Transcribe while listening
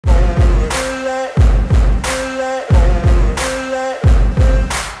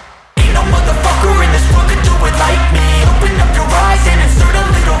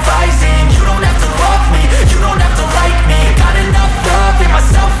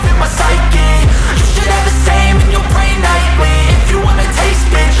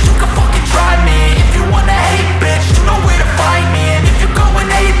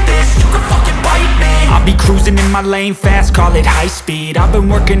my lane fast, call it high speed. I've been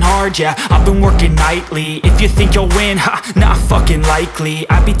working hard, yeah, I've been working nightly. If you think you'll win, ha, not fucking likely.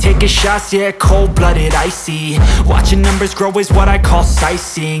 I be taking shots, yeah, cold-blooded, icy. Watching numbers grow is what I call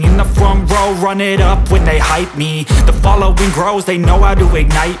sightseeing. In the front row, run it up when they hype me. The following grows, they know how to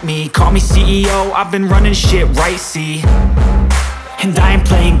ignite me. Call me CEO, I've been running shit right, see. And I ain't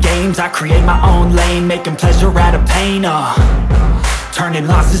playing games, I create my own lane, making pleasure out of pain, turning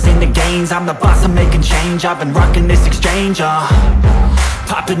losses into gains. I'm the boss, I'm making change. I've been rocking this exchange,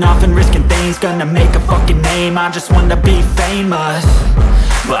 popping off and risking things. Gonna make a fucking name, I just wanna be famous.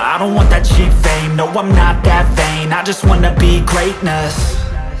 But I don't want that cheap fame, no, I'm not that vain. I just wanna be greatness.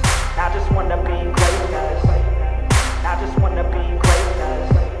 I just wanna be greatness. I just wanna be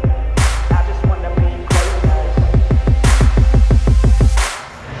greatness. I just wanna be greatness.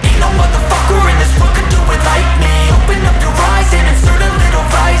 Ain't no motherfucker in this world could do it like me. Open up your eyes and insert a little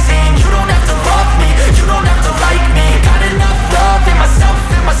rising. You don't have to love me, you don't have to like me. Got enough love in myself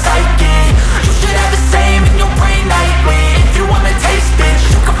and my psyche. You should have the same in your brain nightly. If you wanna taste, bitch,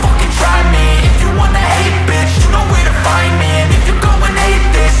 you can fucking try me. If you wanna hate, bitch, you know where to find me. And if you go and hate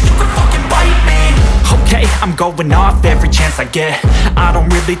this, you can fucking bite me. Okay, I'm going off every chance I get. I don't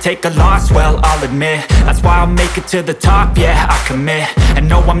really take a loss, well, I'll admit. That's why I'll make it to the top, yeah, I commit. And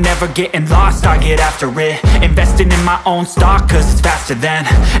no, I'm never getting lost, I get after it. Investing in my own stock, cause it's faster than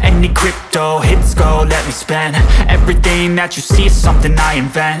any crypto hits go, let me spend. Everything that you see is something I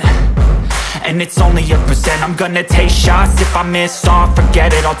invent. And it's only a percent. I'm gonna take shots. If I miss all,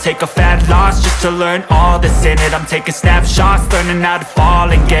 forget it. I'll take a fat loss just to learn all that's in it. I'm taking snapshots, learning how to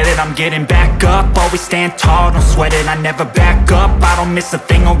fall and get it. I'm getting back up, always stand tall, don't sweat it. I never back up, I don't miss a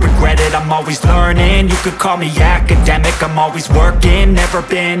thing or regret it. I'm always learning, you could call me academic. I'm always working, never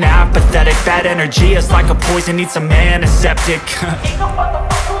been apathetic. Bad energy is like a poison, needs some antiseptic.